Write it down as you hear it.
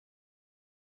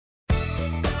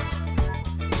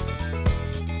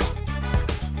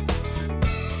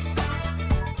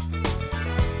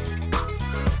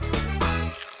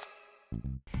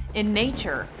In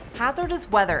nature,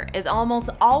 hazardous weather is almost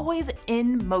always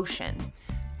in motion.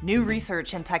 New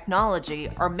research and technology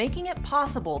are making it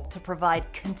possible to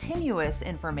provide continuous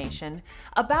information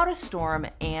about a storm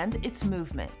and its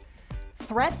movement.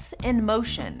 Threats in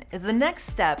motion is the next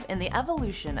step in the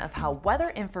evolution of how weather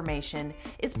information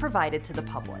is provided to the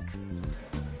public.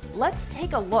 Let's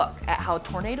take a look at how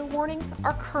tornado warnings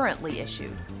are currently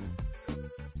issued.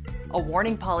 A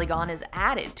warning polygon is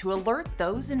added to alert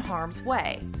those in harm's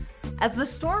way. As the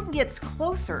storm gets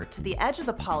closer to the edge of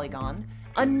the polygon,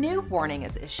 a new warning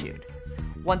is issued.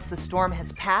 Once the storm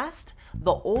has passed,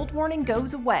 the old warning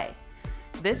goes away.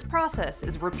 This process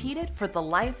is repeated for the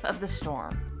life of the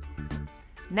storm.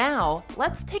 Now,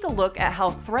 let's take a look at how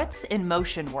threats in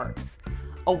motion works.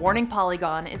 A warning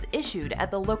polygon is issued at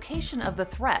the location of the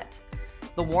threat.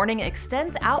 The warning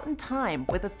extends out in time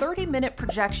with a 30-minute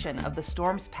projection of the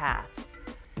storm's path.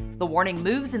 The warning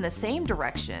moves in the same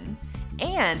direction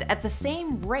and at the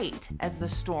same rate as the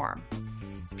storm.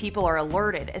 People are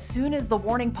alerted as soon as the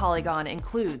warning polygon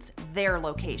includes their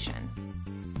location.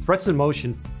 Threats in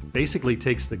motion basically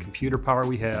takes the computer power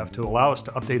we have to allow us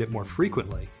to update it more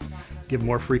frequently, give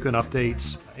more frequent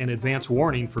updates and advance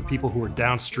warning for people who are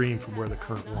downstream from where the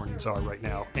current warnings are right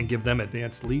now, and give them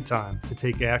advanced lead time to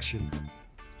take action.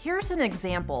 Here's an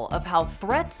example of how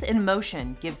threats in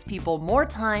motion gives people more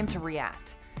time to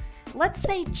react. Let's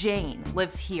say Jane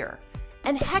lives here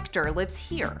and Hector lives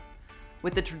here.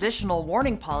 With the traditional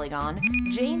warning polygon,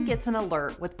 Jane gets an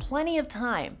alert with plenty of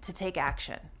time to take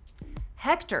action.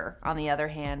 Hector, on the other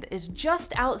hand, is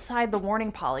just outside the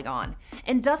warning polygon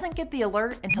and doesn't get the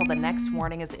alert until the next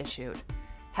warning is issued.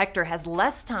 Hector has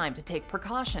less time to take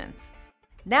precautions.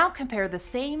 Now compare the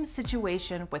same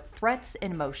situation with threats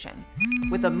in motion.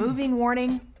 With a moving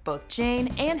warning, both Jane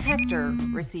and Hector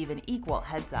receive an equal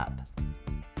heads up.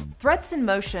 Threats in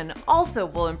motion also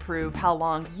will improve how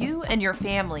long you and your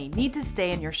family need to stay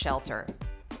in your shelter.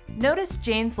 Notice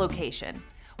Jane's location.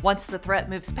 Once the threat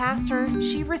moves past her,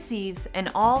 she receives an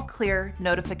all-clear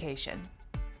notification.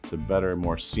 It's a better,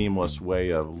 more seamless way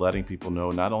of letting people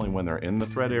know not only when they're in the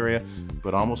threat area,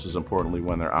 but almost as importantly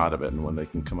when they're out of it and when they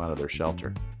can come out of their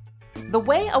shelter. The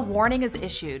way a warning is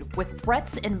issued with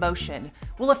threats in motion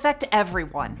will affect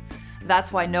everyone.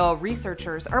 That's why NOAA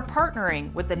researchers are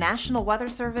partnering with the National Weather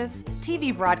Service,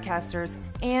 TV broadcasters,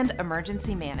 and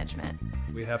emergency management.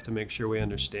 We have to make sure we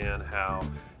understand how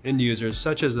end users,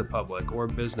 such as the public or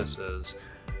businesses,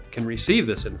 can receive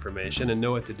this information and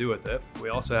know what to do with it. We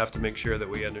also have to make sure that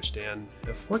we understand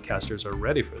if forecasters are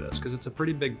ready for this, because it's a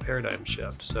pretty big paradigm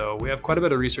shift. So we have quite a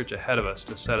bit of research ahead of us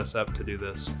to set us up to do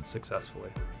this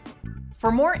successfully.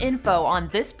 For more info on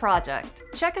this project,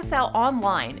 check us out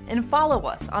online and follow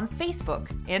us on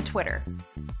Facebook and Twitter.